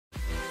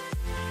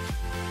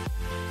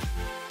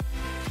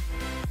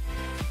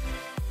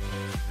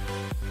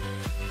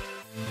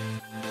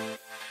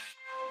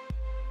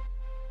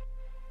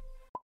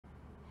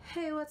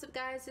what's up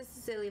guys, this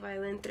is Silly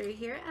Violin 3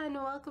 here, and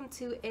welcome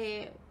to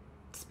a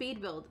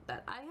speed build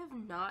that I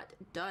have not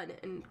done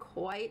in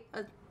quite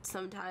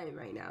some time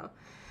right now.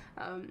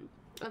 I'm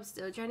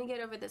still trying to get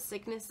over the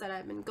sickness that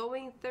I've been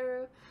going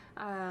through.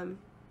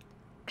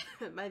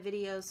 My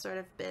videos sort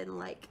of been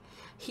like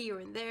here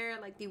and there,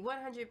 like the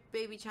 100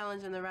 baby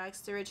challenge and the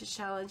rags to riches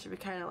challenge were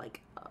kind of like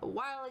a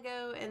while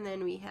ago, and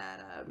then we had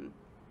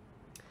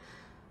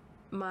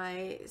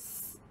my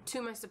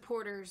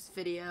supporters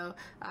video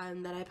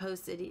that I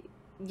posted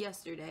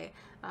yesterday.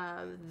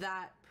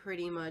 That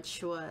pretty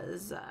much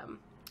was a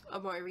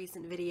more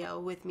recent video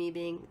with me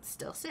being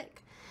still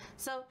sick.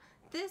 So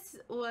this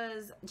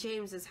was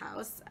James's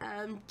house.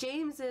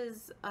 James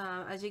is,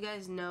 as you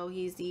guys know,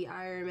 he's the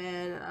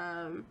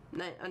Ironman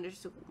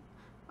underscore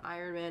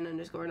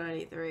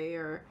 93,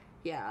 or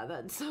yeah,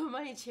 that's on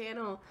my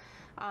channel.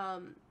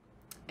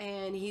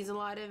 And he's a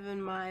lot of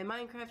in my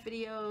Minecraft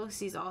videos.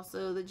 He's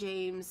also the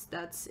James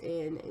that's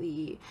in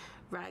the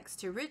Rags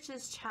to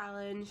Riches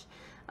challenge.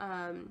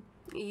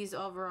 He's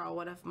overall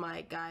one of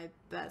my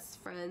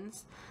best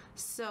friends.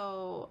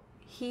 So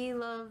he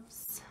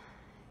loves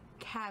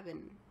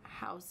cabin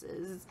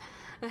houses.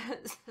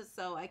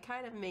 So I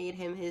kind of made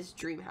him his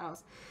dream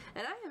house.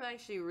 And I am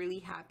actually really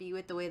happy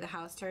with the way the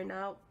house turned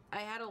out. I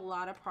had a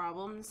lot of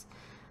problems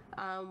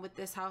with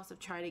this house of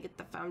trying to get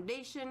the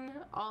foundation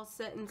all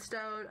set in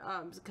stone,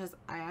 because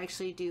I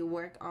actually do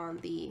work on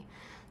the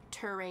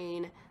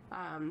terrain,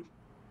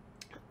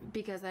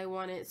 because I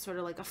wanted sort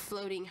of like a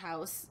floating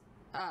house,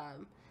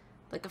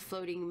 like a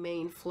floating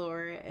main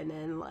floor, and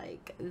then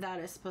like that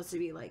is supposed to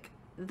be like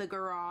the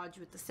garage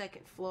with the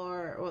second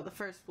floor, or the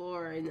first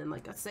floor, and then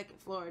like a second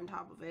floor on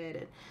top of it.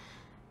 And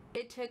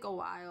it took a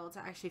while to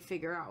actually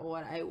figure out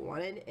what I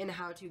wanted and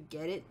how to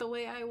get it the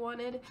way I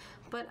wanted,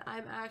 but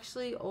I'm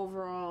actually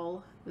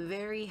overall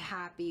very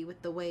happy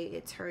with the way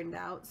it turned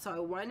out. So I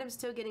wound up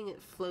still getting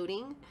it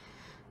floating,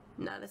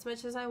 not as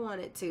much as I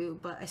wanted to,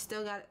 but I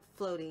still got it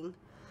floating.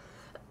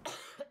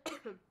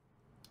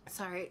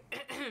 Sorry.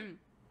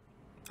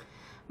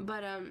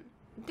 But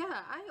yeah,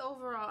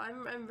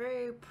 I'm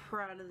very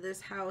proud of this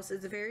house.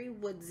 It's very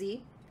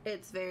woodsy,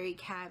 it's very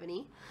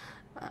cabiny,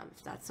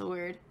 if that's a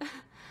word.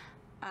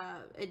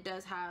 It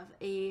does have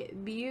a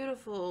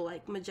beautiful,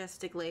 like,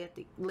 majestic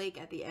lake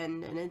at the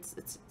end, and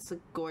it's a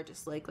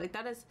gorgeous lake. Like,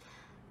 that is,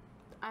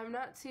 I'm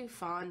not too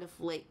fond of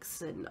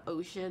lakes and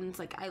oceans.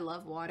 Like, I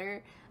love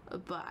water,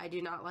 but I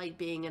do not like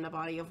being in a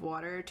body of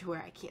water to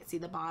where I can't see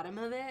the bottom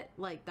of it.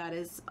 Like, that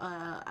is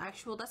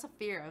that's a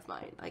fear of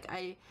mine.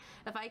 Like,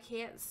 if I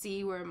can't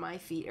see where my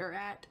feet are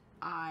at,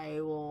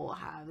 I will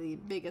have the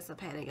biggest of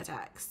panic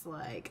attacks.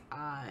 Like,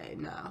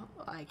 no,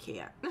 I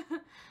can't.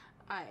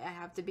 I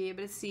have to be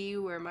able to see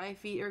where my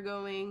feet are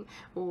going,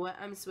 what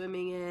I'm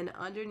swimming in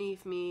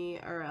underneath me,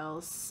 or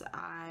else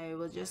I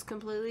will just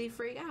completely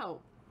freak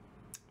out.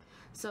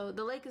 So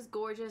the lake is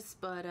gorgeous,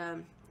 but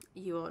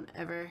you won't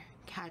ever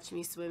catch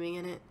me swimming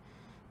in it.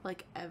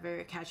 Like,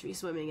 ever catch me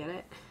swimming in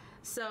it.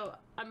 So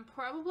I'm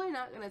probably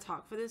not going to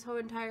talk for this whole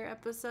entire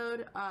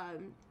episode,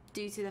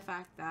 due to the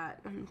fact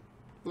that,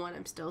 one,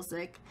 I'm still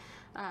sick,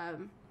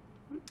 and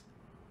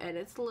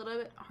it's a little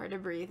bit hard to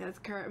breathe at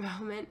the current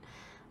moment.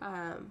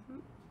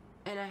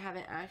 And I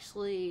haven't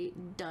actually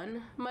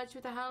done much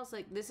with the house.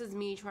 Like, this is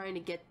me trying to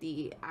get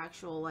the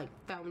actual, like,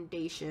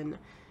 foundation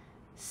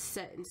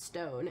set in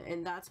stone,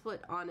 and that's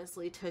what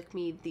honestly took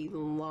me the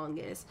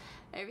longest.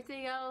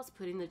 Everything else,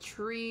 putting the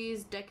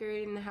trees,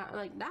 decorating the house,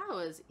 like, that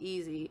was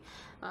easy.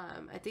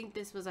 I think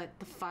this was like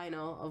the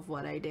final of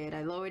what I did.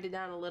 I lowered it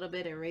down a little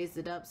bit and raised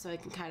it up so I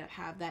can kind of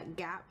have that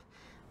gap,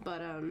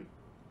 but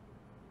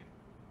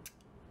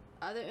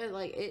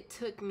it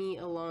took me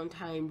a long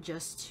time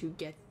just to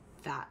get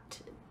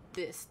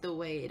this the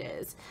way it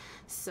is.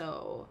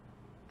 So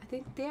I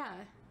think, yeah,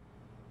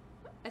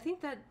 I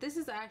think that this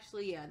is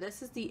actually, yeah,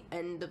 this is the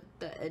end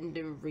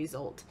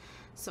result.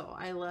 So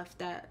I left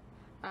that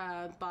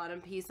bottom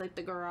piece, like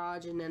the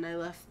garage, and then I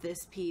left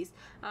this piece.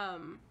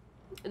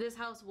 This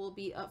house will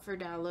be up for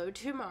download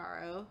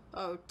tomorrow,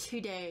 or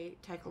today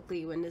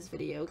technically when this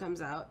video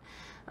comes out,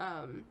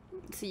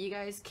 so you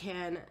guys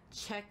can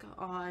check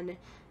on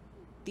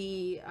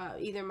the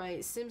either my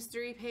Sims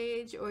 3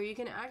 page, or you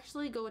can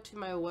actually go to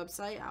my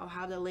website. I'll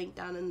have the link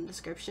down in the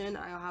description.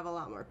 I'll have a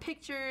lot more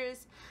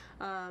pictures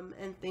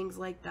and things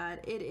like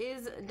that. It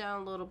is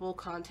downloadable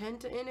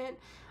content in it,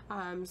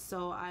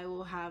 so I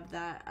will have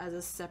that as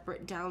a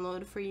separate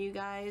download for you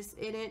guys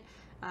in it.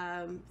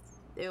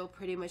 It'll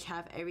pretty much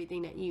have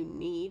everything that you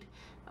need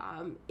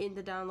in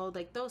the download.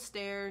 Like, those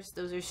stairs,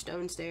 those are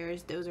stone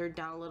stairs, those are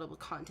downloadable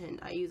content.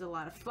 I use a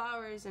lot of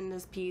flowers in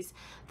this piece.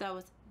 That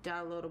was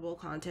downloadable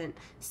content.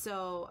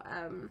 So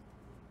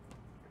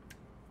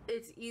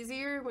it's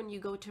easier when you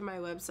go to my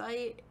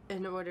website.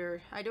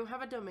 I don't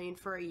have a domain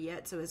for it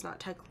yet, so it's not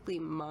technically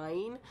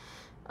mine,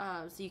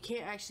 so you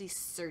can't actually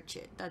search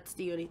it. That's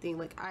the only thing.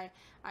 Like,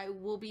 I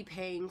will be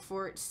paying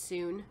for it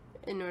soon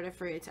in order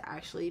for it to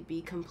actually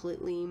be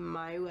completely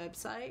my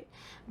website,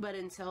 but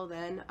until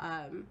then,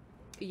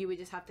 you would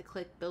just have to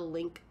click the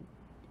link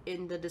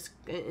in the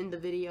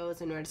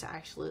videos in order to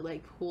actually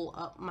like pull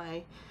up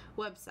my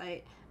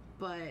website,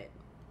 but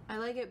I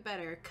like it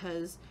better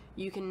because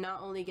you can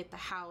not only get the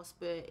house,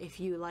 but if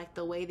you like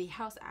the way the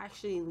house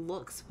actually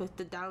looks with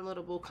the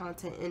downloadable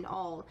content and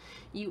all,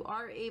 you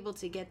are able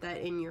to get that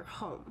in your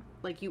home.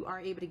 Like, you are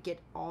able to get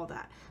all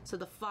that. So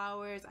the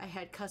flowers, I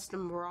had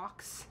custom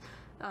rocks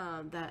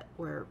that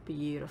were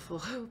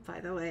beautiful, by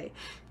the way.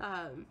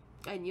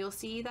 And you'll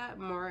see that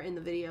more in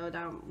the video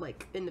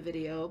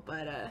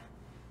but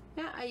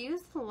yeah, I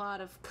used a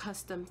lot of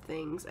custom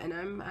things, and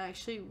I'm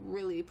actually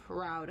really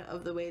proud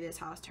of the way this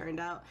house turned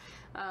out.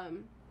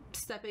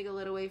 Stepping a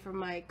little away from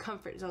my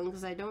comfort zone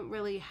because I don't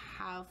really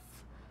have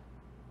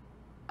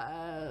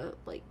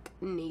like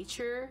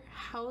nature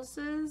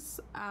houses.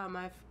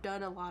 I've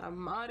done a lot of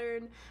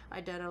modern,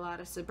 I've done a lot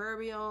of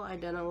suburbial,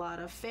 I've done a lot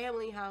of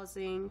family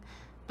housing,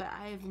 but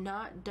I have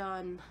not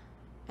done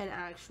an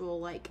actual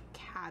like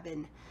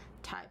cabin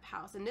type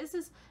house. And this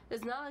is,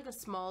 it's not like a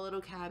small little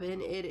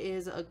cabin, it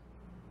is a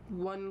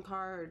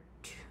 1-car or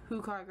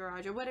 2-car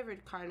garage or whatever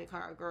kind of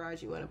car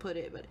garage you want to put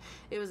it, but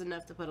it was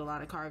enough to put a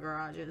lot of car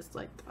garages,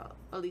 like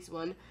at least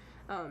one.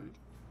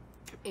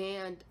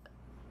 And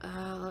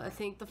I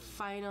think the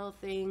final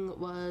thing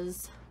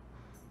was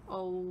a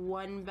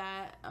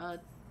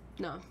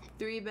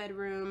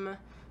 3-bedroom,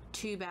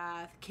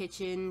 2-bath,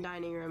 kitchen,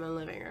 dining room, and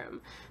living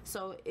room.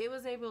 So it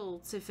was able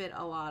to fit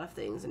a lot of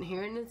things in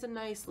here, and it's a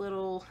nice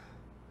little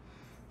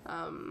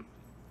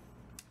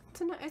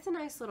it's a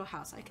nice little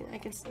house, I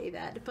can say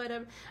that. But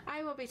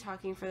I won't be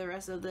talking for the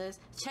rest of this.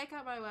 Check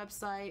out my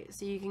website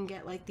so you can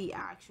get like the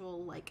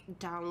actual like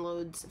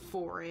downloads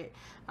for it,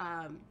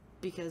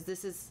 because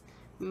this is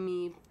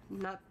me,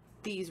 not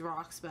these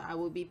rocks, but I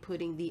will be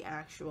putting the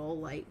actual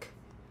like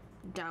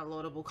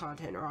downloadable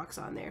content rocks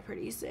on there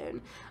pretty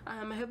soon.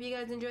 I hope you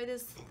guys enjoy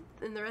this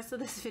in the rest of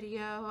this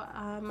video.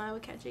 I will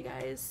catch you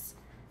guys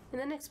in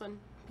the next one.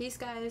 Peace,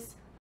 guys.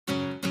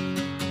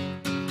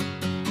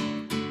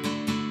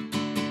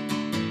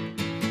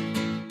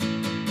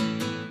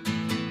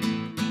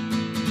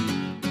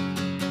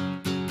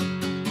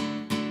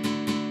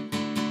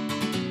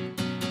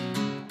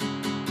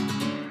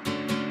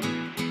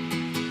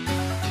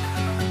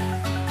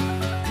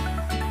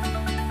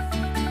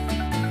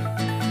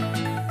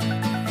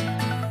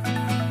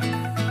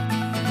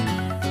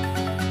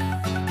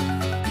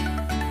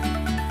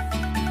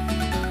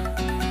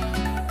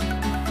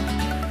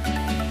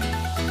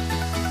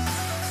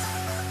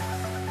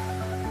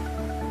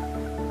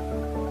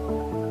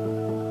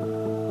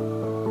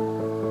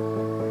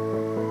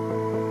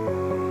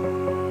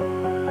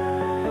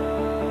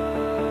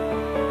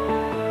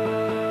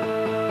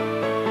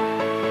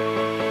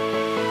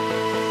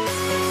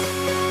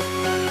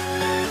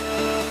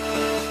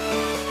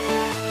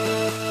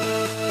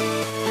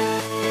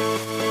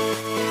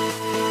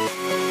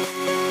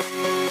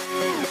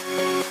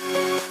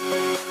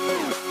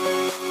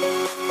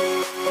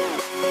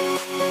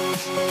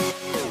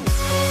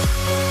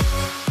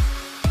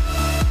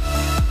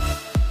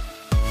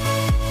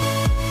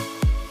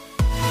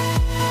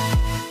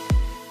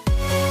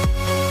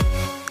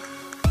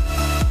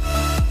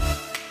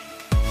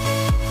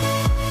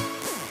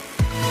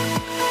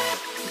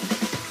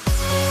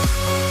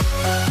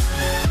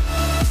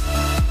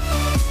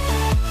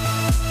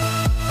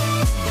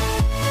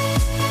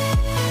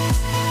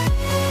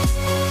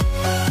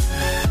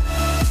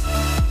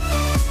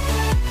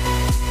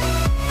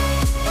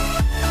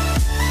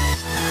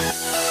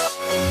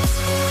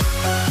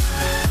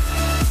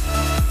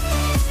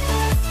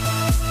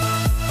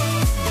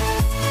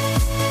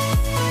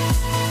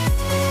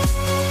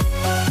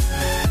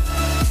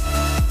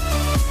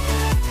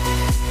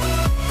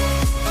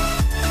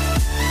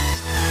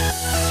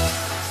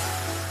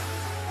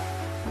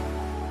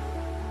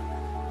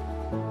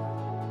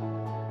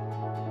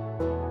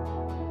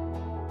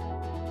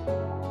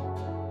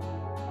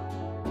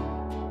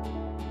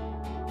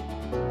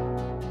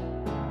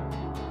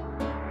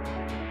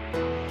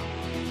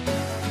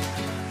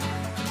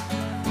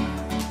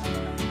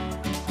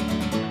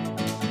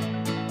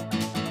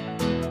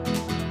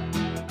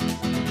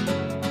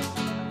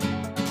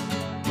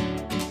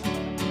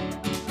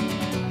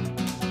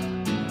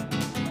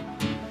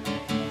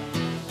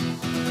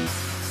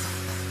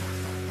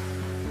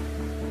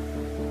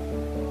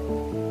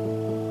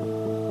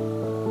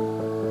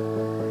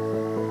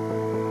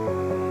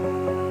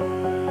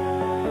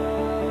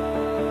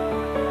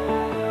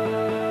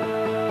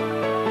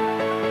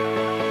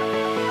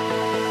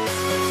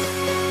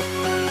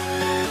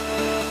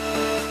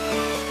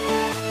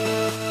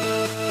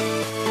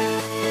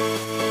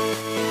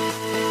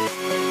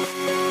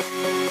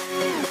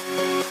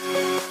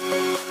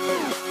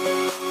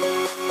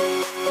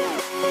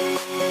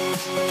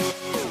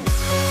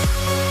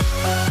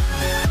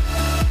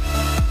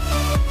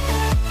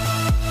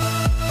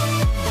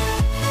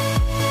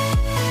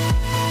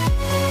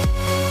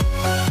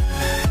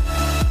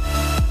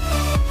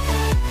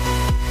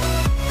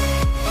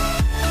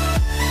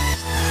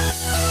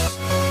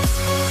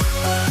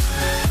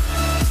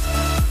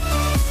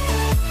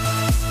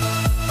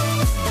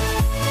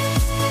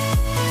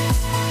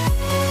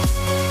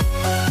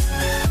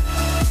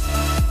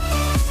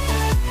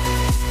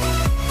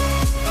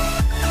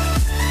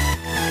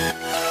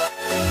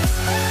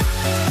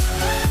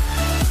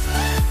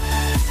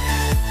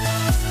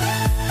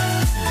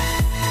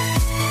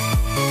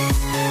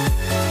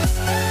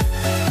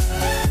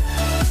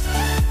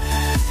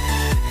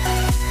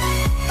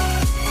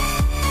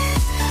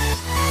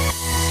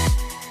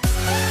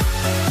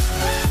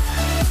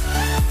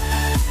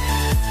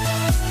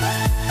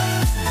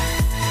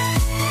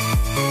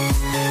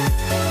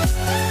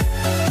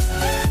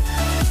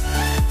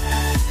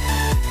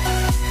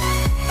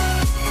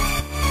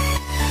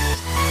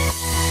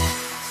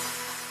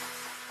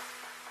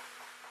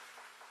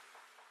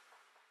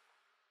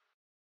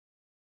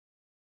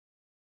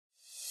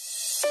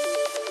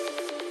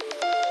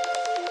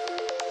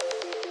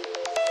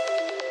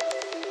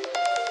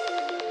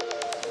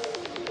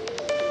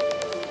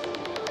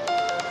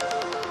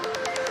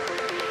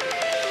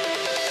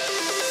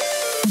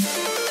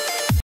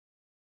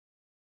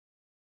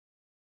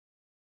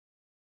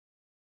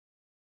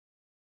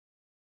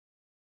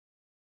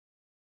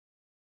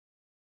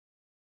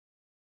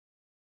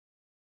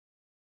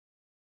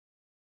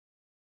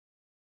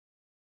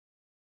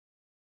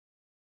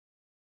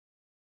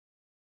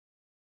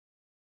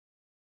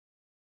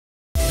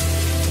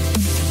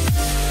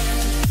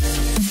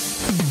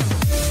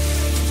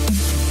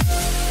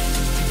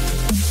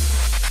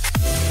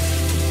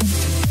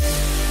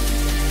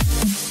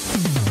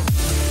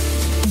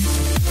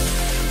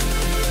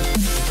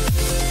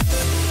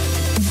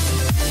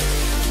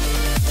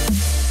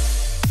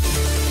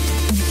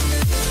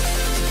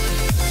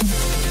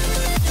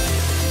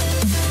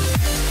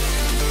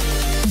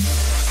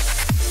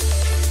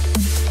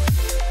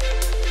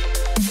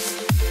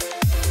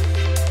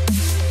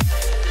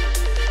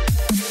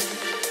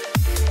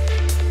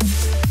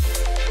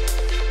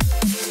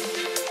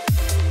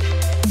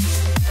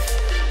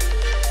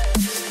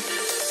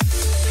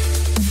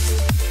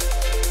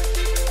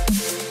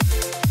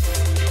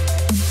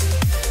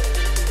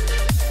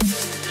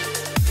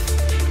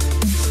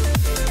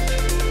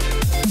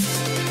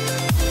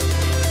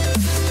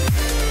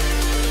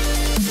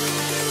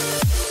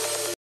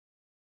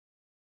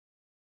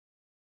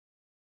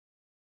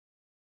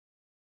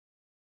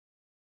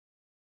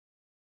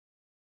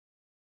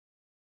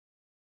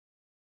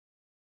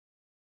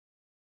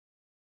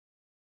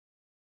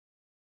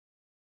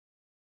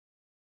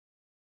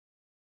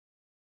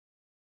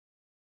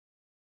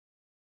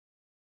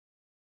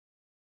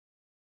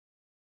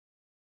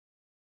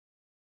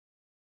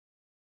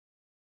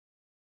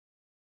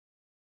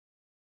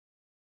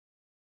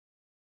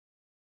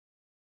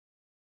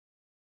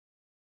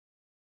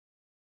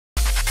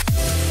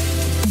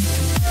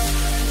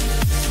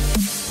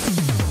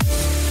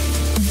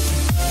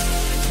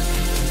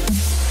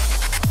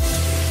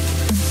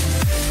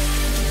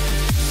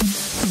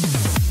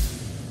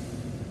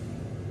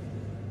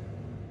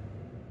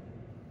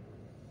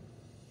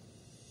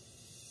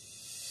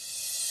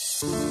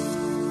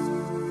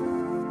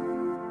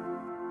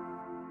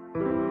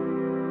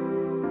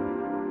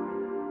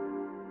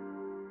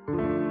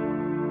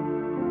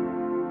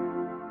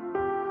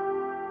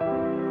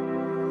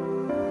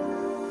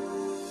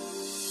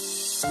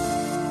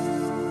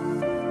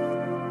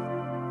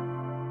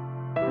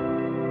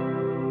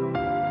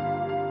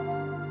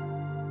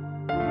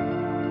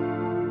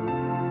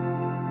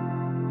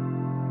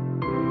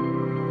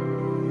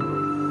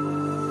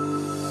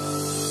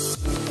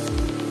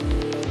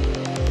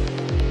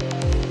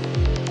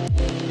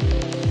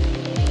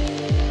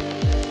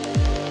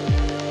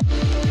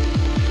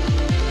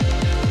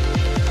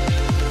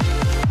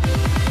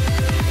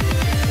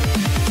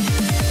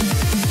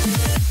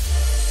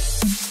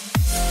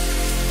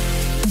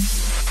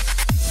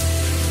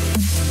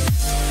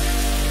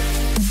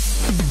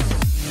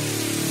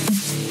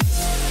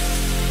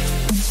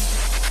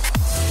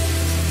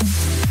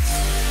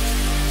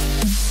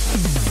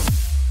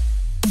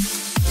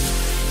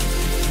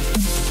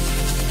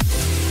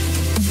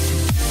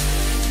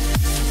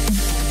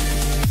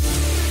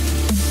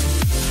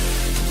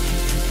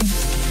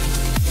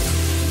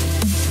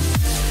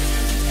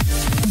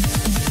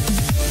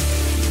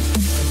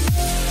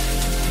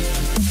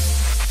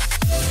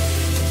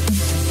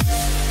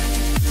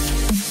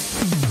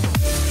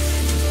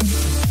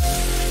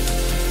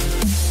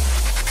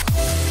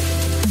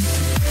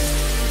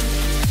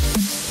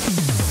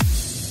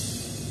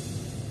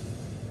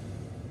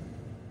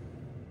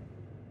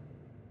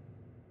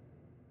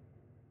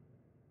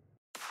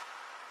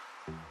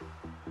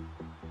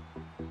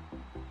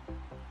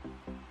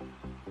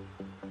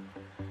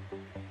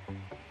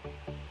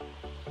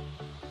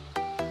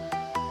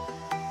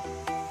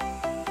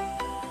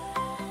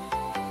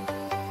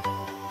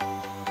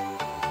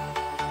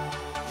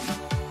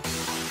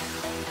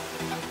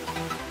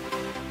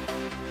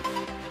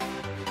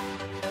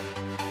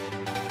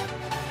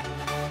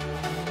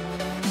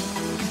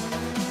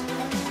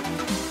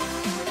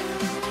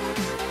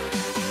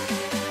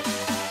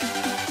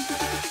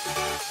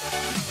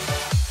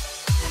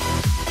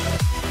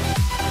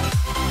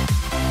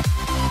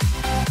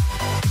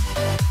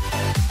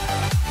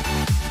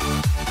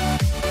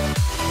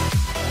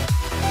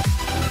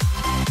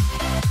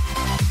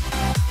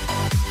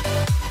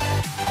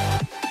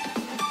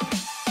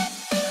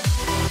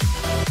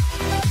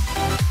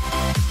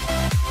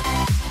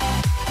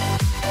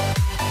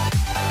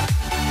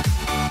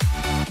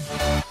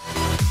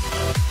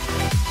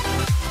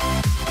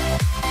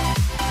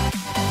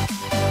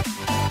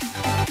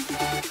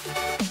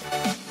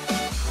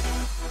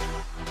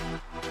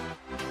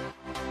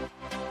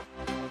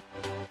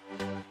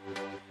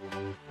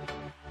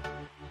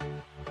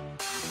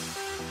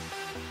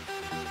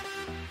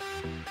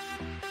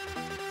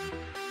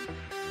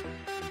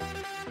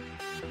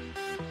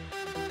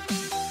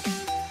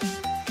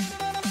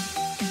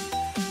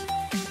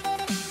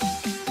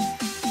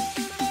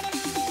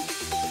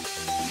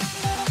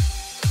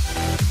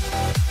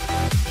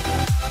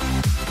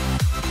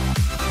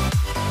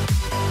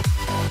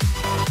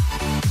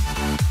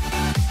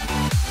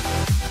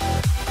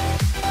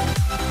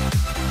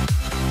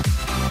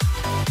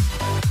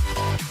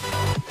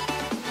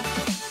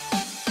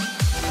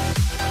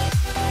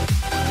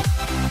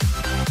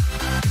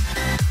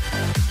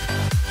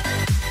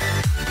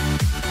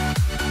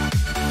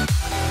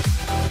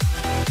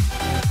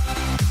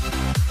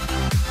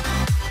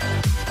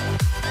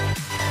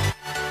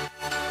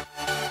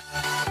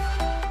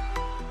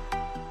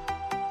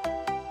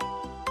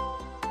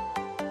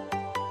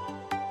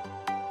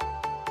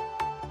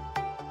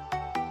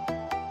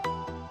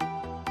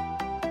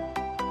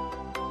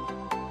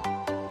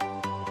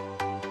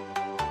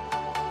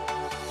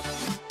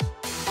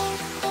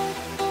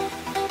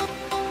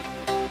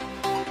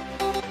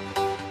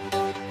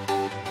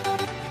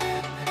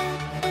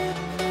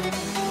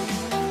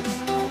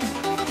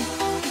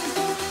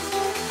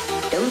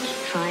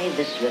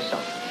 the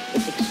song.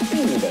 It's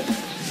extremely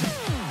dangerous.